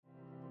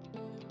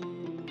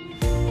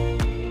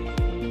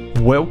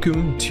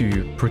Welcome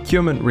to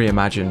Procurement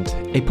Reimagined,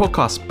 a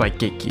podcast by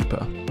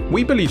Gatekeeper.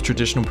 We believe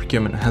traditional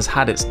procurement has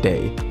had its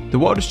day, the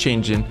world is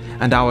changing,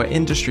 and our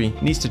industry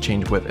needs to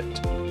change with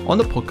it. On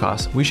the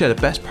podcast, we share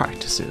the best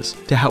practices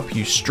to help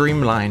you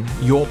streamline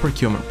your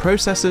procurement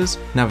processes,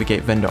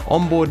 navigate vendor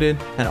onboarding,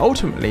 and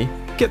ultimately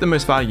get the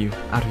most value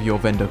out of your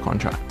vendor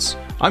contracts.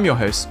 I'm your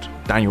host,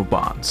 Daniel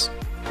Barnes.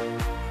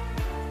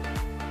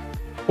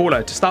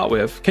 Paula, to start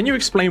with, can you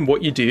explain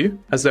what you do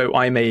as though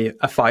I'm a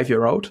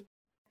 5-year-old?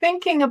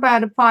 Thinking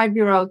about a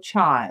 5-year-old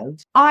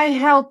child, I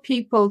help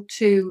people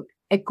to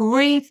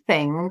agree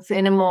things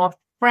in a more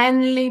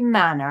friendly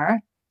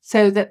manner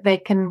so that they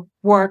can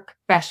work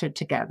better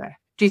together.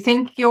 Do you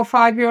think your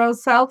 5-year-old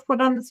self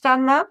would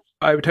understand that?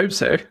 I would hope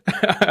so.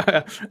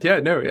 Yeah,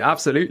 no,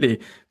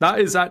 absolutely. That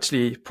is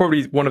actually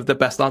probably one of the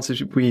best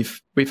answers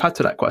we've had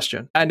to that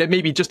question. And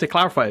maybe just to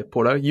clarify,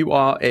 Paula, are you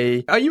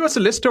a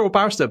solicitor or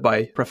barrister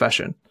by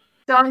profession?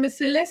 So I'm a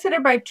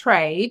solicitor by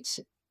trade,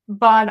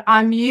 but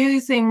I'm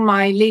using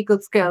my legal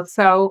skills.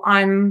 So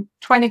I'm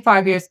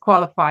 25 years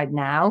qualified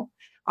now.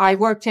 I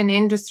worked in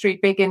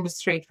big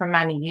industry for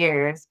many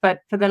years, but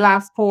for the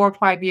last 4 or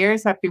 5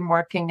 years, I've been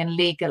working in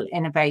legal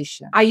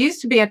innovation. I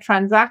used to be a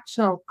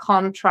transactional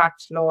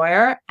contract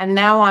lawyer, and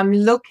now I'm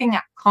looking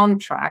at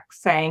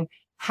contracts saying,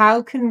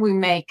 how can we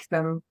make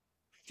them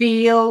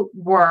feel,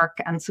 work,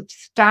 and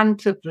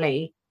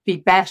substantively be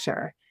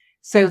better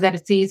so that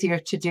it's easier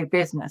to do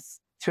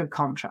business through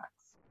contracts?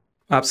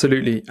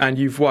 Absolutely. And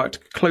you've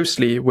worked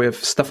closely with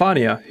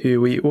Stefania, who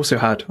we also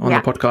had on the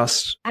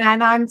podcast.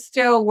 And I'm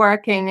still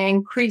working,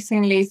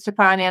 increasingly,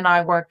 Stefania and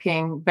I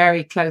working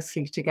very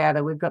closely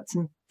together. We've got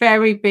some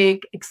very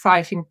big,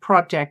 exciting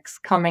projects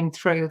coming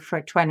through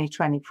for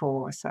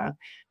 2024. So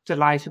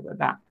delighted with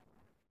that.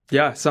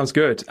 Yeah, sounds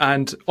good.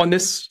 And on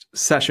this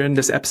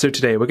episode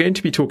today, we're going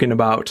to be talking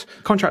about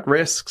contract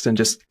risks and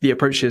just the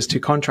approaches to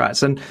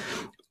contracts. And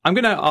I'm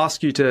going to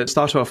ask you to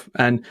start off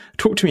and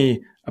talk to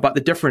me about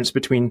the difference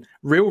between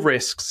real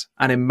risks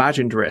and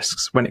imagined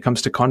risks when it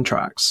comes to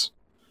contracts.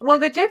 Well,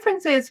 the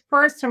difference is,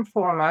 first and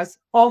foremost,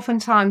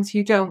 oftentimes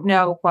you don't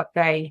know what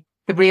the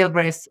real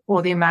risks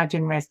or the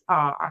imagined risks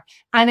are.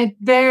 And it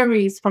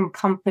varies from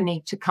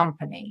company to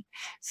company.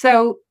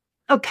 So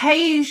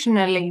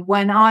occasionally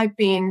when I've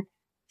been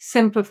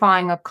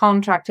simplifying a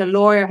contract, a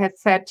lawyer has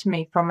said to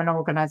me from an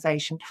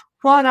organization,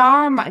 what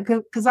are my,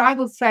 because I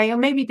will say, oh,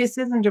 maybe this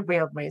isn't a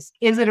real risk.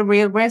 Is it a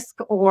real risk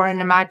or an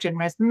imagined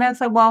risk? And they'll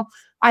say, well,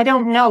 I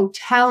don't know.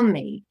 Tell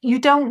me. You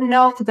don't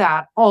know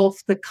that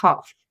off the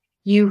cuff.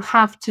 You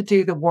have to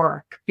do the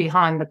work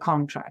behind the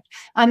contract.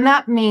 And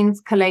that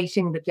means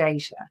collating the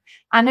data.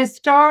 And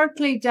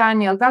historically,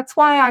 Daniel, that's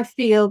why I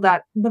feel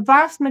that the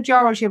vast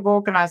majority of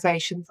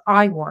organizations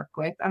I work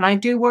with, and I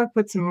do work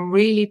with some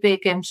really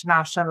big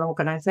international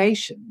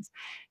organizations,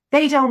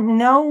 they don't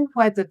know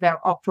whether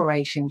they're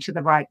operating to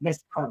the right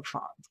risk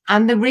profile.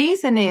 And the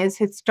reason is,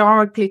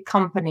 historically,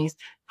 companies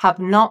have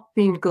not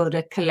been good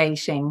at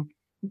collating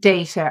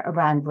data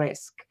around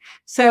risk.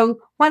 So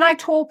when I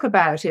talk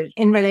about it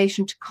in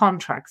relation to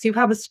contracts, you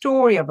have a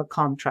story of a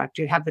contract.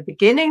 You have the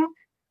beginning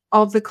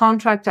of the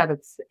contract at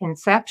its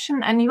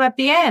inception, and you have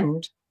the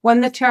end,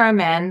 when the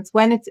term ends,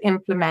 when it's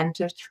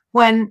implemented,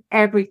 when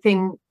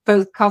everything,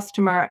 both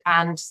customer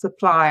and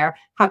supplier,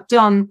 have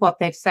done what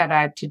they've set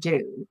out to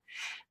do.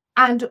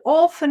 And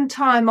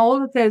oftentimes,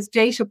 all of those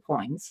data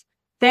points,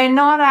 they're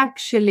not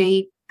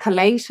actually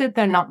collated,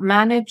 they're not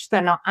managed,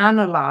 they're not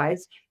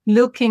analyzed,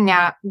 looking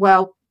at,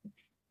 well,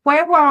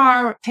 where were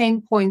our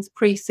pain points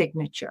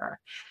pre-signature?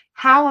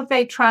 How have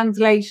they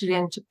translated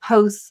into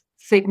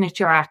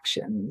post-signature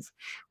actions?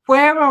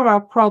 Where are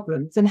our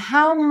problems? And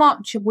how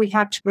much have we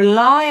had to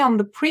rely on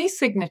the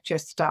pre-signature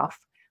stuff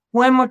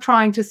when we're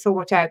trying to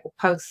sort out the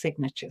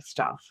post-signature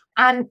stuff?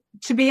 And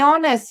to be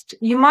honest,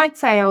 you might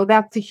say, oh,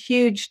 that's a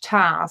huge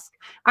task.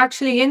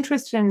 Actually,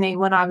 interestingly,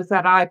 when I was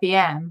at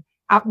IBM,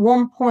 at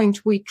one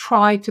point, we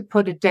tried to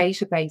put a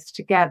database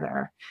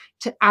together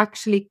to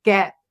actually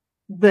get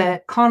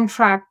the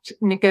contract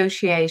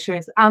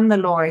negotiators and the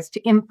lawyers to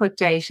input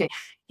data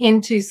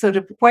into sort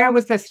of where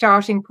was the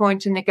starting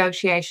point in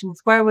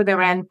negotiations, where were their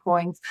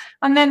endpoints,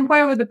 and then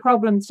where were the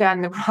problems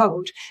down the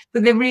road.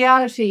 But the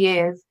reality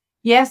is,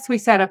 yes, we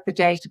set up the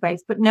database,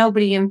 but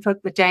nobody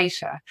input the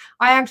data.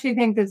 I actually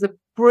think there's a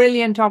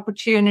brilliant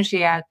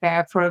opportunity out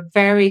there for a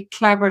very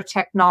clever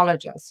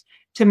technologist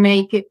to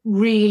make it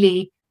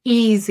really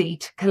easy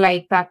to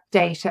collate that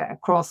data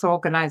across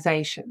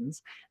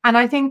organizations. And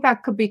I think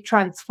that could be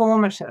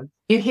transformative.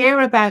 You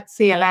hear about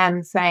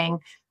CLM saying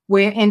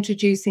we're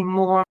introducing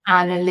more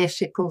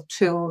analytical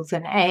tools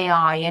and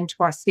AI into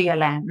our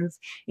CLMs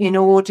in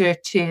order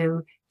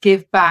to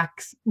give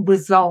back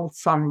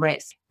results on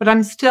risk. But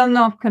I'm still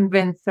not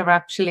convinced they're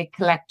actually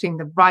collecting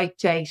the right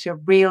data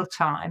real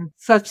time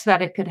such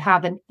that it could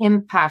have an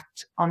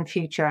impact on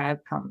future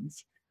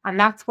outcomes. And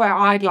that's where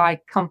I'd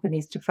like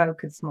companies to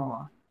focus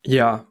more.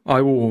 Yeah,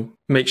 I will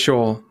make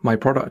sure my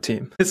product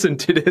team listen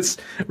to this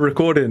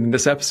recording in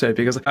this episode,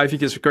 because I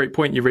think it's a great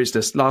point you raised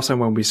this last time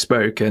when we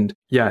spoke. And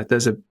yeah,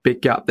 there's a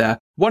big gap there.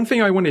 One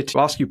thing I wanted to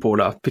ask you,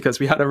 Paula, because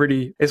we had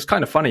it's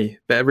kind of funny,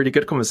 but a really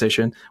good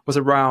conversation, was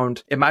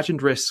around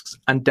imagined risks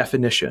and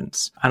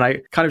definitions. And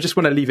I kind of just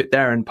want to leave it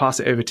there and pass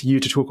it over to you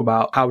to talk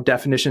about how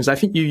definitions, I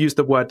think you used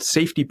the word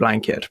safety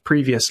blanket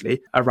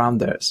previously around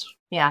those.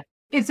 Yeah.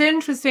 It's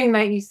interesting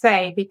that you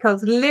say,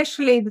 because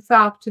literally this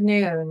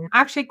afternoon,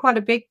 actually quite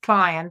a big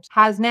client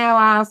has now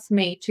asked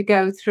me to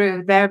go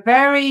through their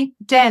very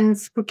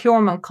dense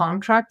procurement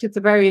contract. It's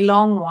a very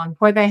long one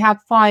where they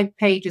have 5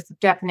 pages of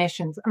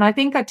definitions. And I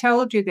think I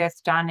told you this,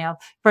 Daniel,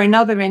 for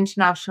another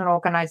international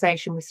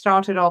organization, we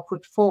started off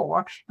with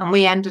 4 and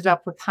we ended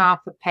up with half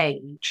a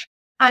page.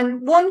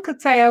 And one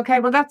could say, okay,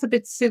 well, that's a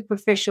bit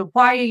superficial.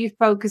 Why are you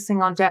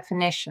focusing on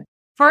definition?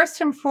 First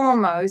and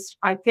foremost,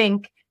 I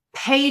think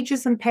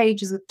pages and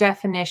pages of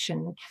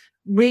definition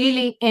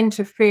really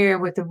interfere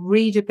with the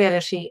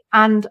readability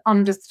and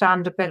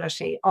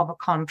understandability of a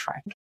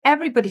contract.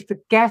 Everybody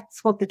forgets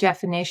what the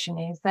definition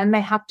is, then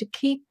they have to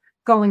keep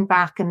going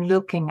back and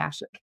looking at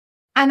it.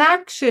 And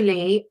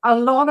actually, a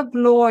lot of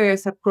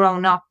lawyers have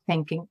grown up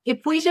thinking, if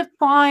we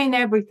define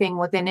everything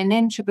within an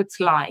inch of its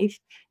life,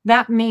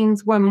 that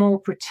means we're more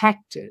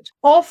protected.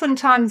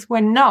 Oftentimes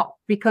we're not,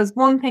 because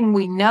one thing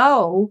we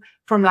know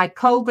from like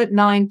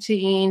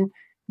COVID-19,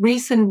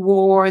 recent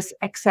wars,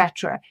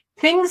 etc.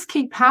 Things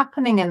keep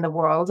happening in the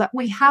world that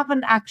we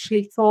haven't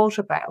actually thought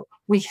about.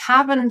 We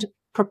haven't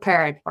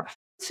prepared for.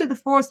 So the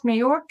force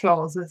majeure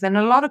clauses in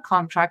a lot of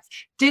contracts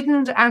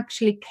didn't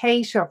actually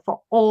cater for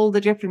all the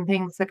different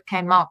things that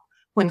came up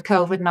when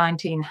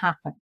COVID-19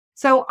 happened.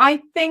 So I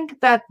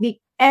think that the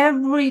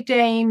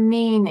everyday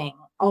meaning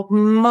of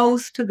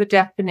most of the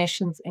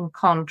definitions in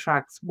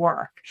contracts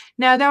work.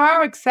 Now, there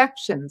are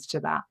exceptions to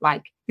that,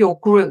 like your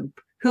group.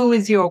 Who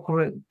is your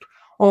group?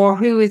 Or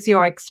who is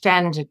your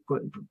extended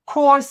group? Of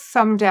course,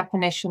 some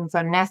definitions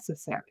are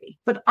necessary,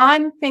 but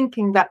I'm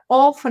thinking that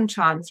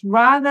oftentimes,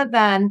 rather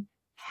than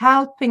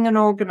helping an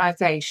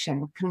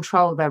organization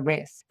control their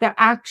risk, they're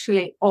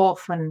actually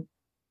often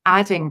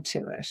adding to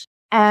it.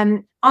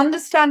 And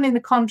understanding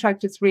the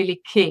contract is really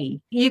key.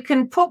 You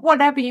can put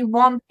whatever you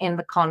want in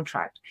the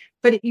contract,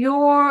 but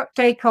your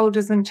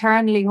stakeholders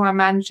internally who are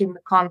managing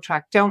the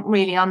contract don't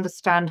really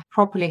understand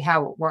properly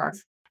how it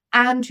works,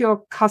 and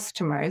your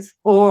customers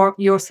or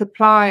your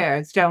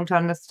suppliers don't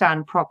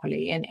understand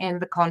properly in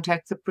the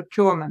context of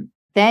procurement,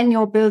 then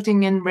you're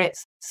building in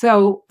risk.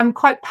 So I'm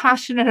quite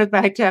passionate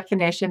about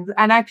definitions.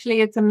 And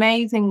actually, it's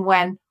amazing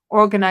when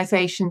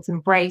organizations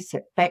embrace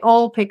it. They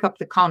all pick up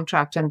the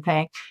contract and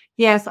think,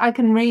 yes, I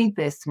can read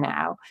this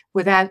now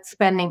without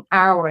spending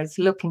hours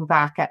looking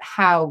back at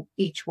how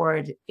each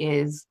word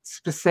is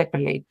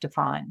specifically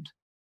defined.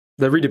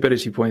 The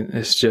readability point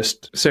is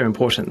just so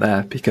important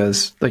there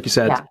because, like you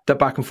said, the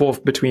back and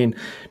forth between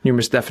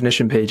numerous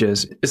definition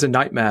pages is a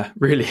nightmare,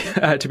 really,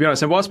 to be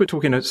honest. And whilst we're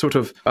talking sort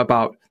of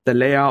about the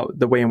layout,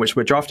 the way in which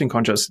we're drafting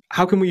contracts,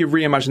 how can we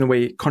reimagine the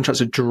way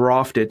contracts are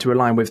drafted to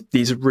align with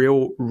these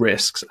real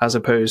risks as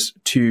opposed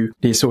to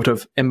these sort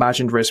of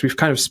imagined risks? We've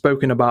kind of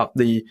spoken about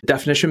the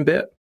definition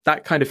bit.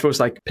 That kind of feels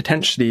like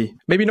potentially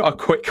maybe not a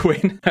quick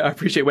win. I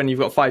appreciate when you've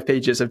got 5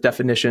 pages of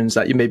definitions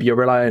that you're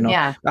relying on.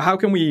 Yeah. How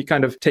can we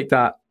kind of take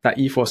that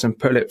ethos and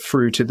pull it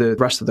through to the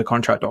rest of the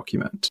contract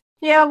document?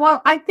 Yeah,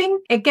 well, I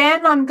think,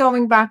 again, I'm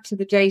going back to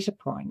the data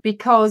point,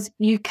 because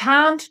you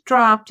can't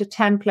draft a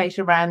template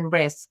around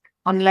risk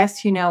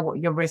unless you know what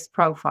your risk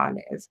profile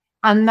is.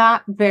 And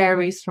that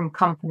varies from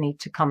company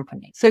to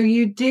company. So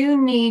you do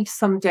need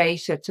some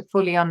data to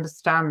fully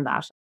understand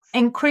that.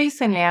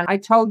 Increasingly, and I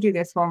told you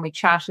this when we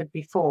chatted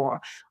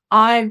before,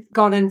 I've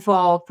got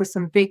involved for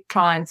some big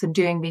clients in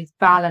doing these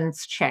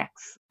balance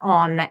checks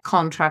on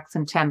contracts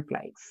and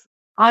templates.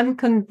 I'm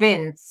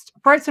convinced,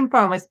 first and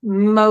foremost,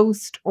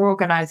 most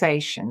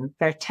organizations,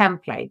 their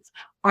templates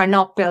are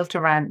not built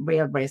around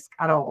real risk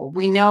at all.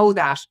 We know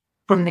that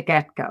from the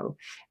get-go.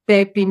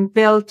 They've been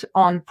built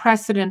on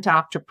precedent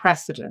after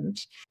precedent.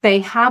 They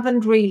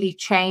haven't really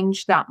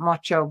changed that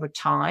much over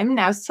time.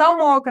 Now,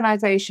 some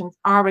organizations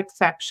are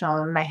exceptional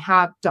and they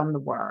have done the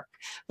work,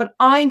 but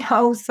I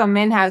know some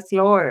in-house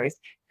lawyers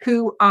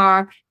who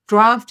are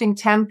drafting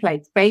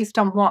templates based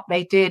on what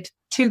they did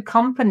 2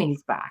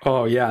 companies back.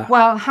 Oh, yeah.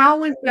 Well,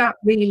 how is that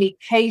really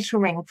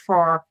catering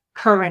for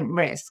current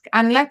risk?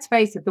 And let's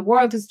face it, the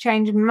world has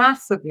changed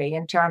massively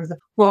in terms of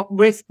what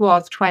risk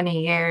was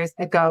 20 years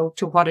ago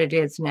to what it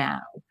is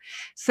now.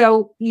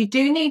 So you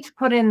do need to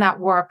put in that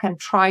work and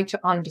try to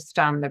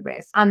understand the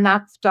risk. And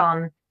that's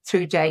done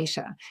through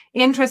data.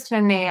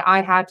 Interestingly,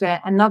 I had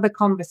another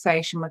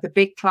conversation with a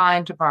big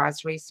client of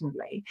ours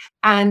recently,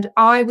 and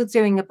I was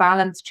doing a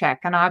balance check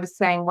and I was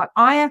saying, well,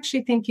 I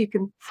actually think you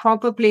can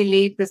probably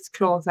leave this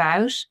clause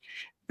out,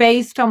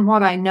 based on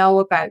what I know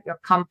about your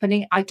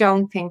company, I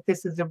don't think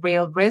this is a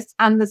real risk.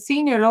 And the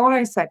senior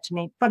lawyer said to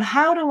me, but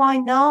how do I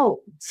know?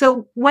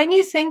 So when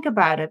you think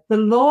about it, the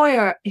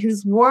lawyer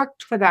who's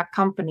worked for that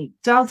company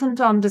doesn't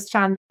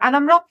understand. And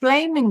I'm not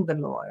blaming the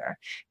lawyer,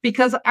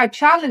 because I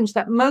challenge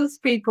that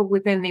most people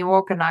within the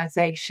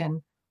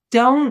organization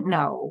don't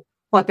know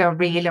what they're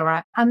really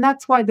are. And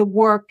that's why the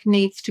work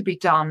needs to be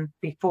done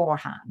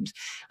beforehand.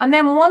 And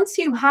then once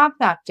you have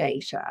that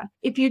data,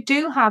 if you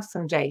do have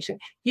some data,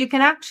 you can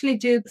actually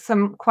do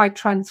some quite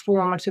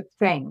transformative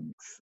things.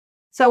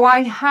 So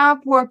I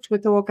have worked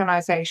with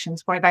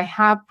organizations where they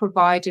have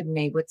provided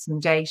me with some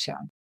data.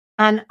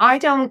 And I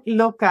don't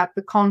look at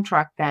the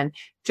contract then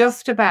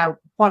just about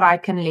what I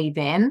can leave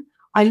in.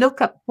 I look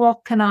at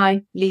what can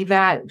I leave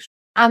out.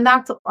 And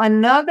that's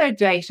another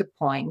data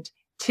point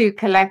to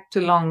collect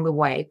along the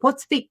way.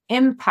 What's the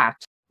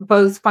impact,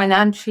 both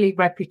financially,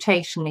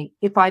 reputationally,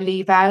 if I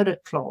leave out a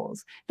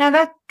clause? Now,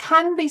 that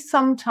can be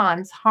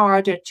sometimes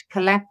harder to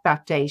collect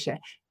that data,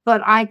 but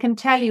I can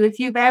tell you, if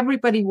you've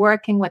everybody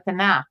working with an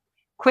app,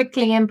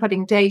 quickly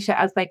inputting data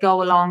as they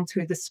go along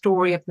through the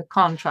story of the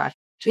contract,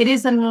 it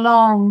isn't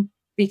long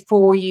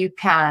before you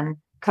can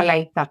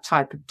collate that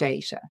type of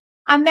data.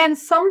 And then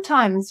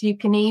sometimes you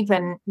can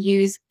even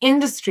use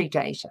industry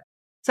data.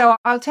 So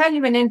I'll tell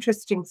you an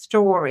interesting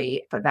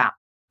story for that.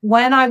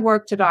 When I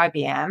worked at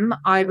IBM,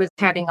 I was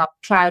heading up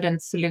cloud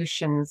and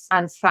solutions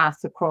and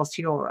SaaS across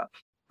Europe.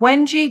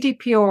 When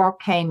GDPR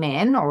came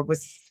in, or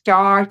was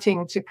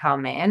starting to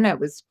come in, it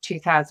was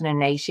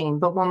 2018,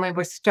 but when we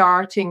were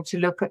starting to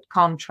look at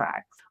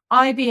contracts,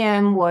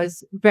 IBM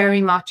was very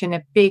much in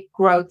a big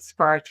growth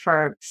spurt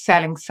for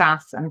selling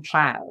SaaS and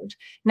cloud.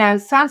 Now,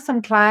 SaaS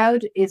and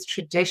cloud is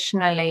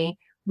traditionally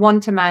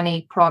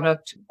one-to-many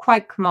product,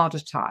 quite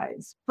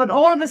commoditized. But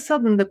all of a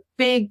sudden, the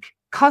big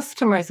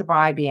customers of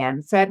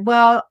IBM said,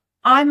 well,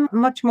 I'm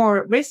much more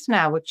at risk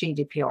now with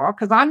GDPR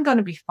because I'm going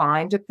to be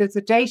fined if there's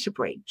a data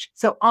breach.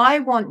 So I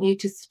want you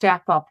to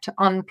step up to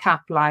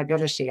uncapped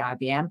liability,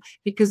 IBM,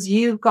 because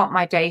you've got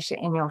my data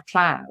in your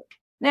cloud.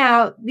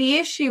 Now, the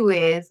issue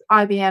is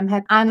IBM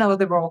had, and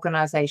other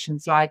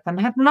organizations like them,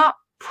 have not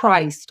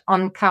priced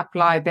uncapped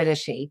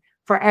liability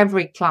for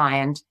every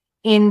client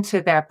into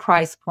their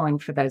price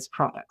point for those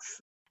products.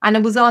 And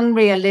it was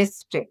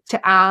unrealistic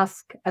to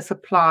ask a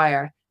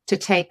supplier to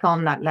take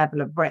on that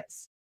level of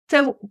risk.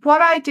 So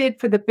what I did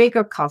for the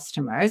bigger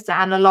customers,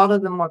 and a lot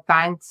of them were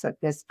banks at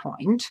this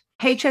point,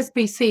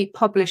 HSBC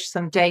published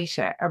some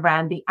data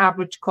around the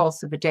average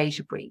cost of a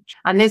data breach.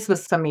 And this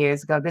was some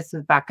years ago. This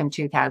was back in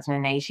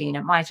 2018.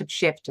 It might have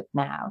shifted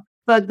now.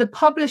 But the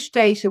published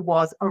data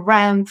was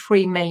around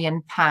 £3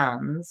 million,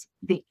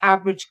 the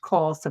average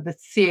cost of a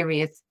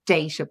serious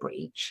data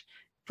breach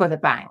for the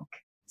bank.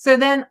 So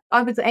then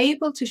I was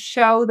able to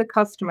show the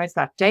customers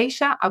that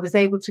data. I was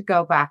able to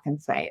go back and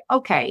say,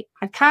 okay,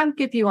 I can't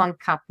give you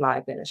uncapped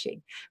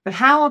liability, but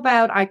how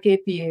about I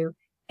give you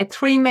a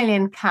 3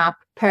 million cap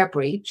per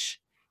breach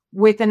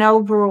with an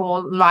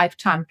overall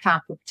lifetime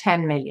cap of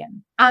 10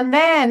 million. And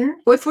then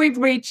if we've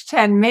reached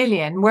 10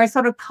 million, we're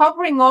sort of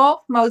covering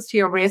off most of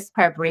your risk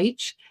per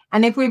breach.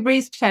 And if we've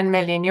reached 10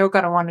 million, you're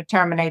going to want to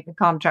terminate the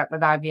contract with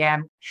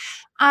IBM.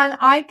 And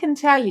I can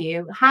tell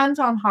you, hand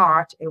on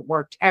heart, it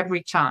worked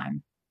every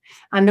time.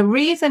 And the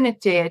reason it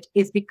did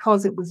is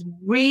because it was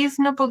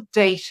reasonable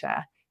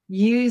data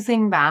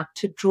using that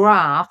to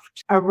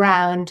draft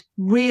around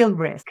real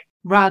risk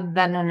rather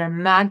than an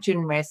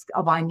imagined risk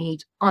of I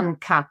need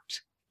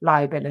uncapped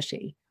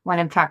liability, when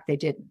in fact they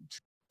didn't.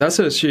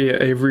 That's actually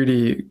a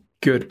really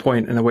good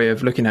point and a way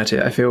of looking at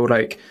it. I feel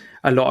like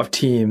a lot of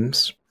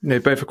teams,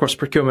 both across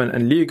procurement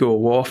and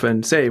legal, will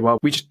often say, well,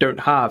 we just don't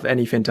have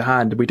anything to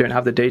hand. We don't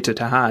have the data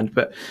to hand.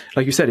 But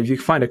like you said, if you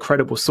find a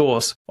credible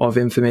source of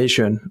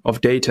information,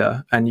 of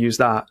data, and use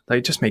that,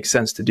 it just makes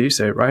sense to do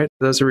so, right?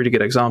 That's a really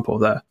good example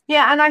there.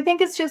 Yeah, and I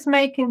think it's just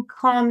making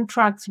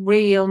contracts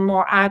real,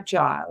 more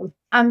agile.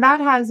 And that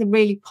has a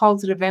really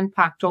positive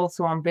impact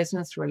also on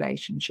business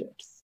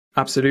relationships.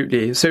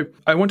 Absolutely. So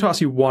I want to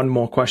ask you one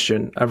more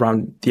question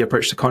around the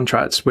approach to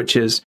contracts, which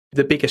is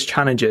the biggest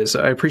challenges.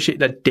 I appreciate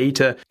that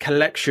data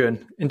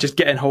collection and just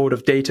getting hold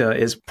of data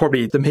is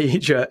probably the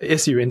major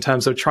issue in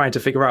terms of trying to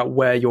figure out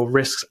where your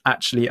risks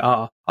actually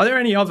are. Are there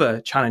any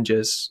other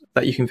challenges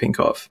that you can think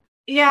of?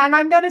 Yeah, and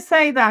I'm going to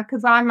say that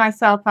because I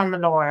myself am a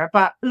lawyer,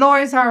 but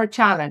lawyers are a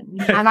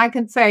challenge. And I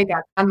can say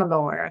that I'm a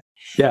lawyer.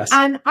 Yes.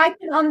 And I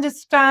can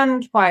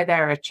understand why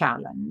they're a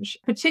challenge.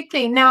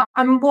 Particularly now,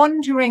 I'm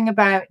wondering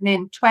about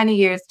in 20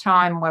 years'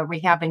 time where we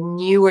have a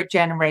newer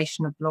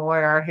generation of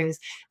lawyer who's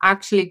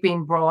actually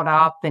been brought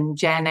up in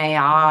Gen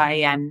AI,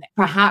 and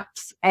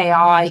perhaps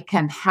AI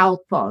can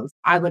help us.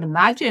 I would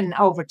imagine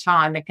over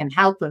time it can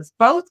help us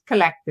both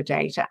collect the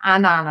data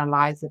and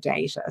analyze the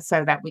data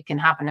so that we can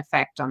have an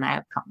effect on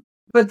outcome.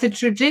 But the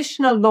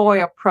traditional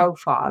lawyer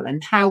profile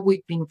and how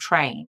we've been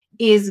trained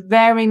is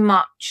very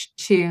much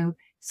to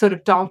sort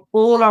of dot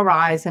all our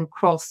I's and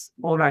cross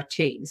all our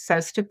T's. So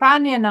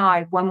Stefania and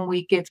I, when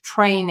we give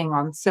training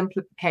on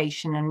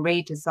simplification and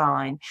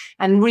redesign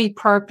and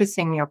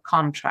repurposing your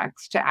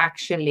contracts to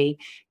actually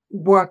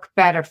work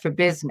better for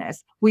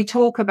business, we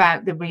talk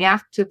about the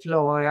reactive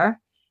lawyer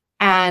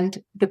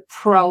and the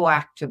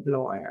proactive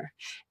lawyer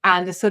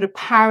and the sort of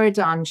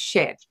paradigm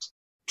shift.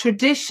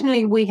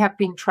 Traditionally, we have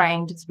been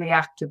trained as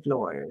reactive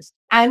lawyers,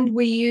 and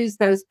we use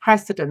those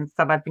precedents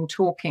that I've been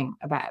talking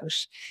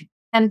about.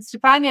 And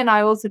Stefania and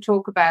I also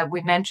talk about,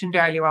 we mentioned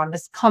earlier on,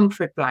 this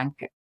comfort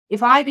blanket. If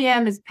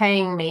IBM is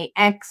paying me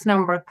X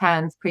number of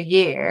pounds per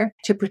year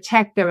to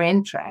protect their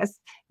interests,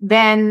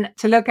 then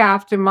to look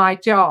after my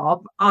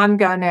job, I'm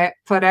going to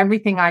put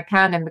everything I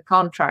can in the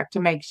contract to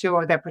make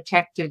sure they're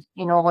protected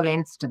in all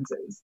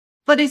instances.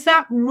 But is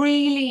that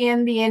really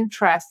in the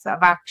interests of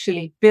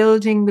actually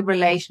building the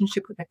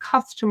relationship with the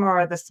customer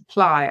or the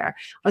supplier,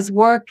 as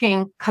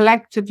working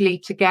collectively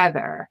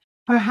together?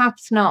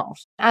 Perhaps not.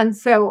 And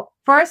so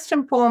first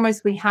and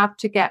foremost, we have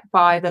to get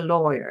by the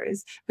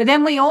lawyers, but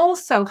then we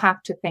also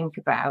have to think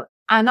about,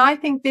 and I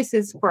think this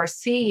is for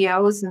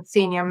CEOs and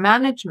senior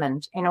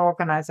management in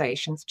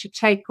organizations to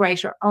take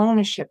greater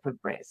ownership of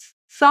risk.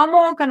 Some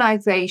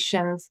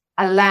organizations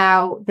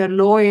allow the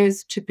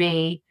lawyers to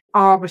be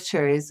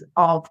arbiters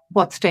of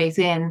what stays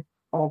in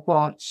or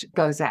what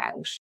goes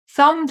out.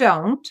 Some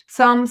don't.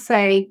 Some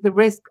say the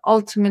risk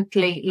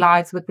ultimately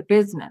lies with the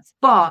business.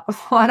 But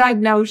what I've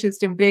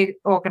noticed in big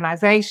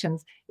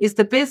organizations is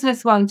the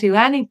business won't do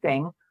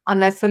anything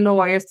unless the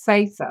lawyers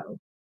say so.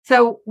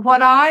 So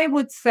what I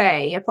would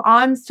say, if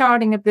I'm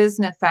starting a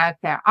business out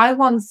there, I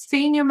want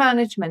senior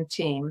management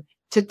team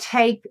to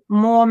take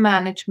more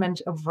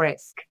management of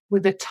risk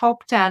with a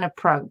top-down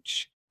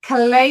approach,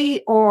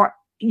 collate or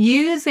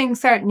using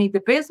certainly the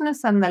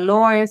business and the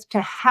lawyers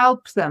to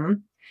help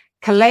them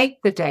collate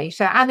the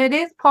data. And it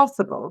is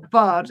possible,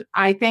 but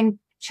I think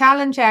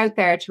challenge out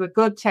there to a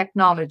good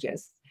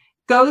technologist,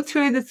 go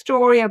through the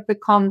story of the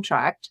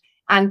contract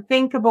and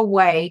think of a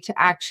way to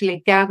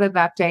actually gather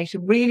that data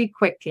really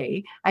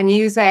quickly and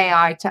use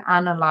AI to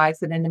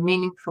analyze it in a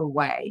meaningful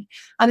way.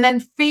 And then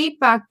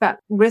feedback that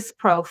risk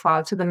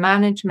profile to the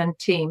management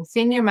team,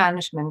 senior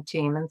management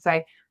team, and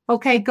say,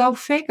 okay, go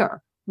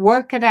figure,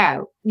 work it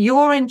out.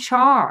 You're in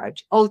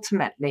charge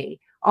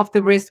ultimately of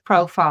the risk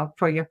profile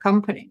for your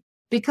company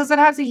because it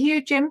has a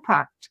huge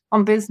impact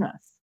on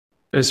business.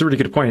 It's a really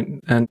good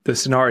point. And the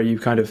scenario you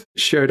kind of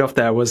showed off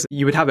there was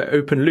you would have an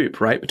open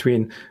loop, right,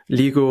 between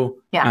legal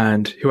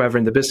and whoever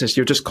in the business.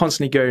 You're just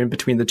constantly going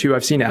between the two.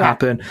 I've seen it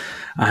happen,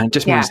 and it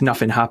just means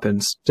nothing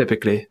happens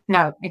typically.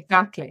 No,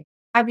 exactly.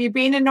 Have you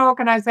been in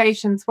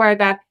organizations where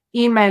that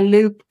email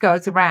loop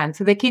goes around?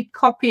 So they keep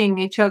copying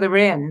each other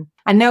in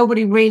and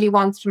nobody really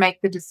wants to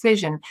make the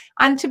decision.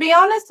 And to be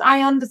honest,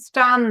 I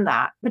understand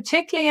that,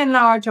 particularly in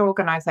large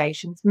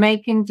organizations,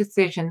 making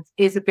decisions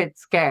is a bit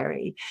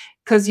scary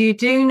because you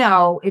do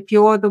know if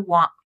you're the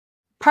one.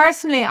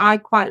 Personally, I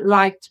quite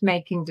liked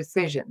making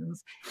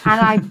decisions.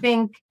 And I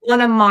think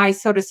one of my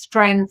sort of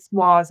strengths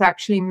was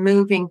actually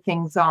moving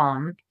things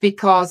on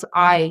because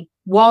I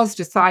was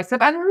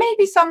decisive. And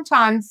maybe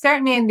sometimes,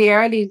 certainly in the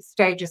early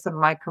stages of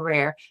my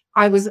career,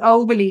 I was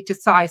overly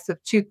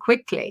decisive too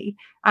quickly.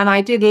 And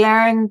I did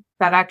learn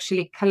that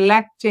actually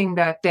collecting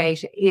that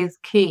data is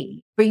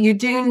key. But you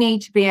do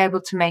need to be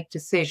able to make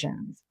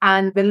decisions.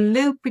 And the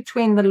loop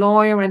between the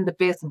lawyer and the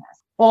business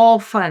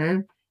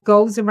often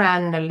goes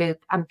around in a loop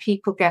and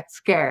people get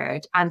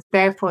scared. And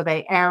therefore,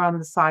 they err on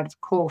the side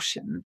of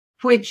caution,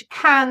 which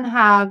can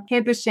have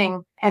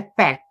inhibiting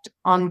effect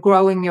on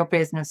growing your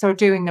business or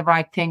doing the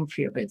right thing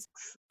for your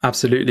business.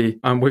 Absolutely.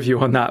 I'm with you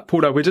on that.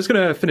 Paula, we're just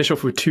going to finish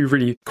off with two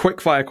really quick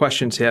fire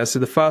questions here. So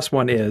the first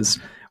one is,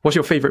 what's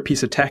your favorite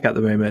piece of tech at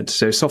the moment?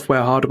 So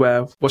software,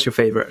 hardware, what's your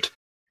favorite?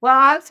 Well,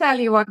 I'll tell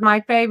you what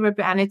my favorite,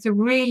 and it's a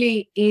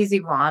really easy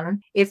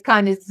one. It's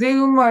kind of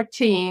Zoom or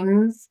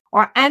Teams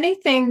or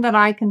anything that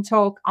I can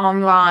talk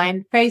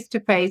online, face to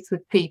face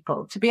with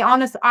people. To be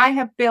honest, I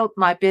have built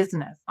my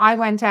business. I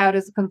went out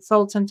as a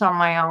consultant on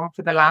my own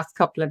for the last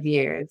couple of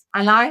years,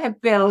 and I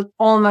have built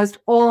almost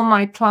all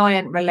my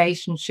client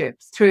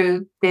relationships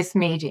through this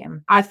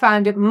medium. I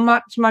found it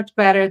much, much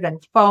better than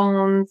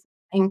phones.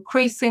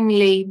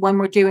 Increasingly, when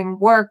we're doing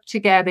work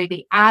together,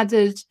 the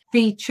added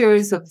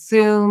features of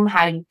Zoom,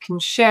 how you can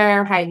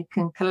share, how you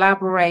can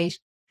collaborate.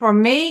 For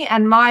me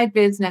and my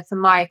business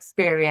and my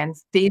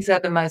experience, these are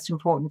the most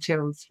important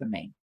tools for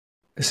me.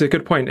 It's a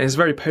good point. It's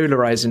very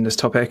polarizing, this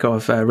topic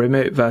of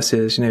remote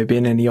versus,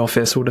 being in the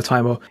office all the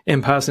time or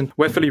in person.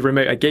 We're fully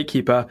remote at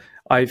Gatekeeper.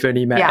 I've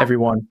only met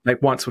everyone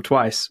like once or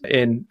twice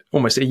in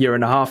almost a year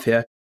and a half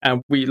here.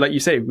 And we, like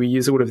you say, we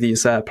use all of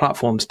these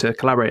platforms to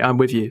collaborate. I'm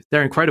with you.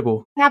 They're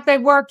incredible. Have they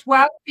worked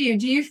well for you?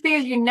 Do you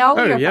feel I mean,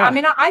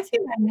 I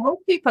feel I know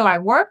people I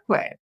work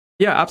with.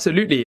 Yeah,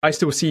 absolutely. I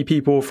still see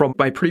people from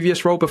my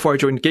previous role before I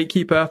joined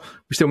Gatekeeper.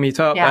 We still meet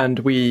up and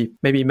we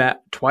maybe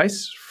met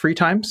twice, 3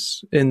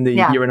 times in the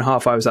year and a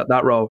half I was at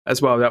that role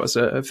as well. That was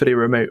a fully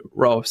remote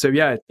role. So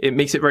yeah, it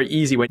makes it very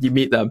easy when you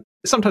meet them.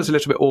 It's sometimes a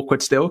little bit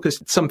awkward still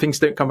because some things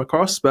don't come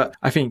across, but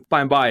I think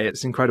by and by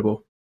it's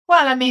incredible.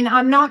 Well, I mean,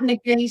 I'm not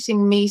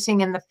negating meeting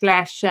in the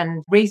flesh.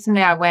 And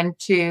recently I went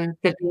to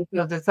the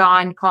Digital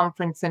Design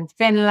Conference in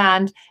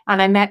Finland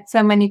and I met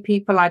so many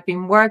people I've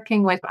been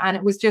working with. And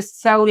it was just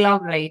so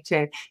lovely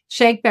to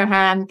shake their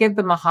hand, give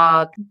them a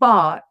hug.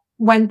 But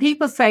when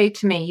people say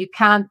to me, you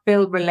can't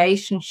build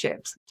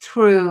relationships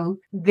through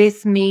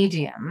this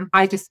medium,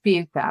 I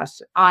dispute that.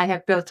 I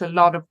have built a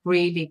lot of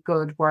really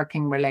good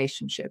working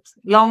relationships.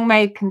 Long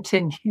may it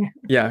continue.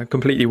 Yeah,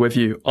 completely with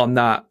you on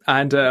that.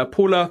 And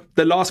Paula,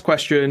 the last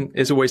question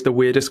is always the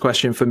weirdest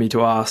question for me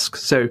to ask.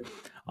 So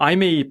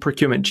I'm a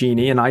procurement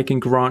genie and I can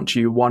grant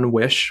you one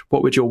wish.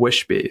 What would your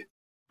wish be?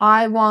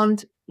 I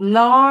want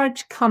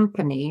large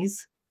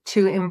companies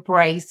to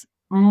embrace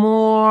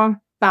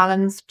more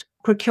balanced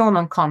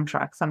procurement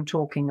contracts I'm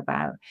talking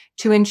about,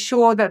 to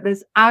ensure that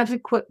there's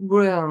adequate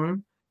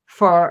room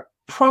for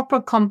proper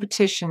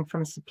competition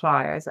from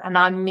suppliers. And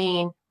I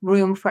mean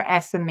room for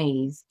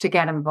SMEs to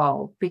get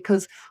involved.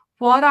 Because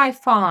what I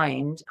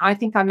find, I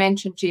think I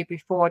mentioned to you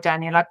before,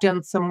 Daniel, I've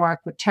done some work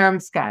with Term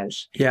Scout,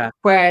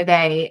 where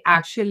they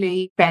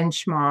actually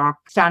benchmark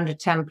standard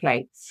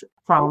templates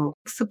from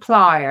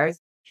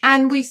suppliers.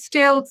 And we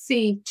still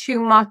see too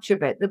much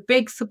of it. The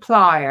big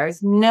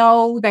suppliers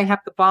know they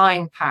have the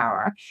buying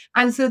power.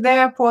 And so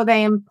therefore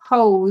they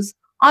impose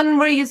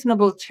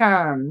unreasonable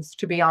terms,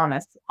 to be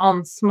honest,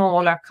 on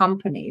smaller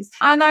companies.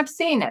 And I've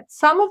seen it.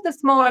 Some of the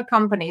smaller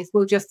companies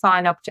will just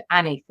sign up to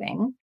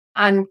anything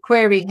and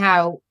query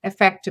how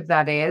effective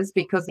that is,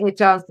 because it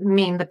does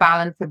mean the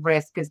balance of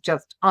risk is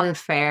just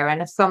unfair.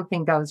 And if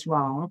something goes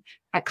wrong,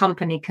 a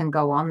company can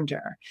go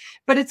under.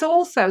 But it's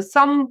also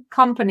some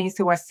companies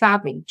who are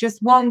savvy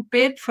just won't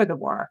bid for the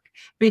work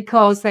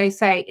because they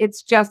say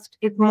it's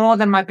more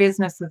than my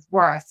business is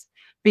worth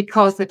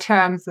because the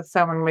terms are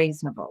so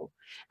unreasonable.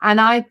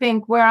 And I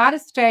think we're at a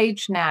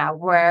stage now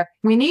where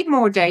we need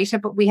more data,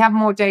 but we have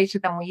more data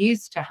than we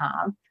used to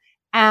have.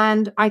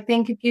 And I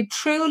think if you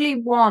truly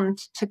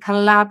want to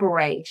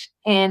collaborate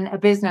in a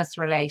business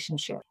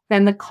relationship,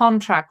 then the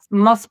contracts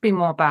must be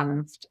more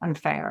balanced and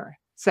fair.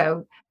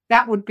 So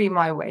that would be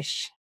my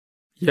wish.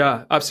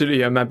 Yeah,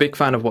 absolutely. I'm a big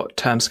fan of what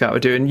Term Scout are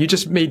doing. You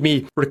just made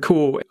me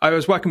recall, I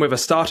was working with a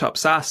startup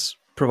SaaS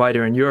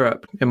provider in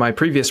Europe in my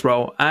previous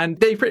role, and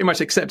they pretty much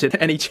accepted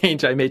any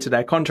change I made to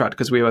their contract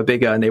because we were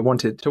bigger and they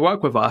wanted to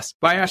work with us.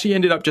 But I actually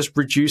ended up just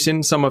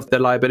reducing some of the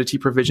liability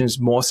provisions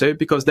more so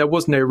because there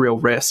was no real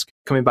risk,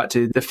 coming back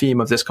to the theme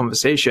of this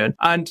conversation.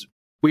 And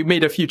we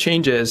made a few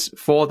changes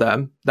for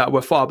them that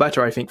were far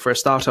better, I think, for a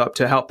startup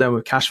to help them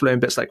with cash flow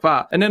and bits like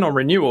that. And then on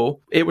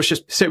renewal, it was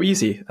just so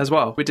easy as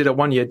well. We did a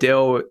 1-year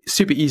deal,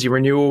 super easy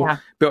renewal,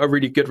 built a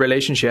really good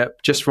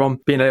relationship just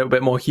from being a little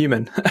bit more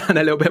human and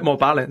a little bit more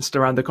balanced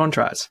around the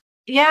contracts.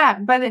 Yeah,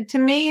 but to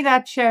me,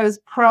 that shows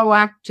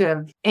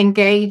proactive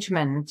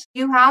engagement.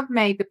 You have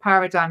made the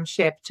paradigm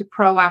shift to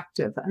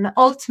proactive. And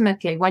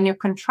ultimately, when you're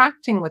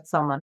contracting with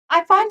someone,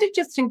 I find it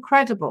just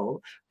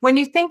incredible. When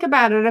you think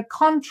about it, a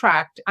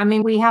contract, I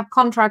mean, we have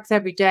contracts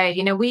every day.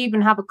 You know, we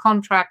even have a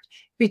contract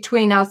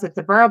between us. It's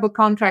a verbal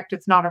contract.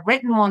 It's not a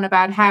written one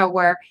about how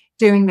we're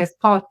doing this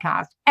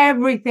podcast.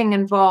 Everything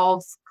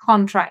involves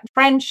contract,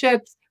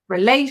 friendships,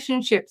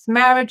 relationships,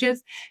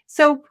 marriages.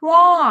 So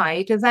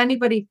why does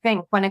anybody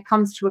think when it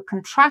comes to a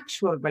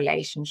contractual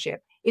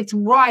relationship, it's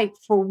right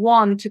for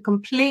one to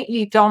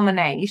completely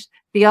dominate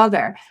the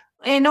other?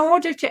 In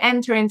order to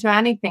enter into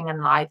anything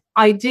in life,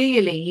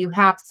 ideally you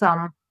have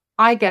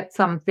I get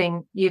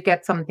something, you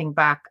get something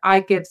back. I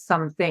give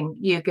something,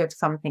 you give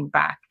something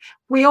back.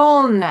 We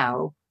all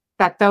know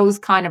that those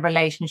kind of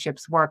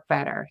relationships work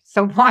better.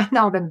 So why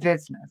not in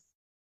business?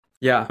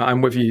 Yeah, I'm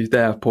with you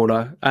there,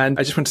 Paula. And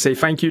I just want to say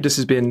thank you. This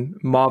has been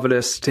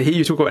marvelous to hear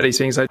you talk about these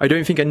things. I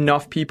don't think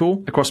enough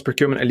people across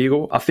procurement and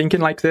legal are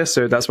thinking like this.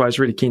 So that's why I was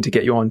really keen to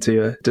get you on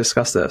to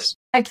discuss this.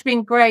 It's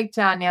been great,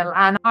 Daniel.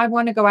 And I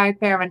want to go out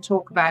there and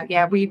talk about,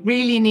 we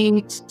really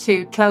need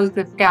to close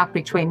this gap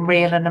between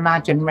real and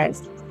imagined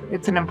risks.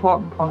 It's an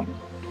important point.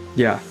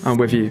 Yeah, I'm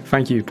with you.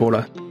 Thank you,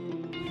 Paula.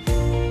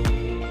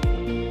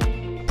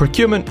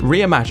 Procurement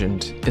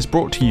Reimagined is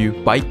brought to you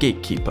by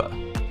Gatekeeper.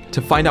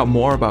 To find out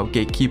more about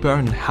Gatekeeper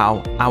and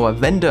how our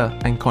vendor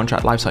and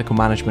contract lifecycle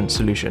management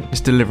solution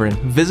is delivering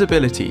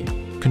visibility,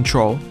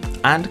 control,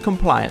 and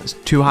compliance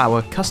to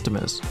our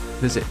customers,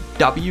 visit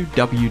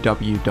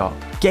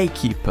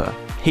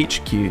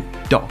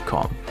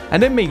www.gatekeeperhq.com.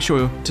 And then make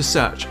sure to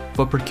search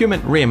for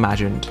Procurement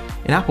Reimagined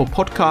in Apple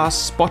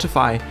Podcasts,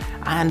 Spotify,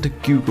 and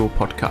Google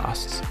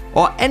Podcasts,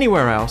 or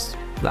anywhere else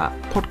that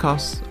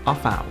podcasts are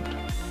found.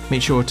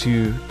 Make sure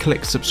to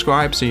click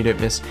subscribe so you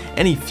don't miss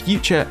any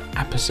future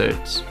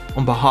episodes.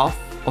 On behalf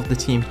of the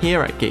team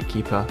here at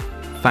Gatekeeper,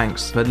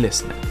 thanks for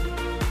listening.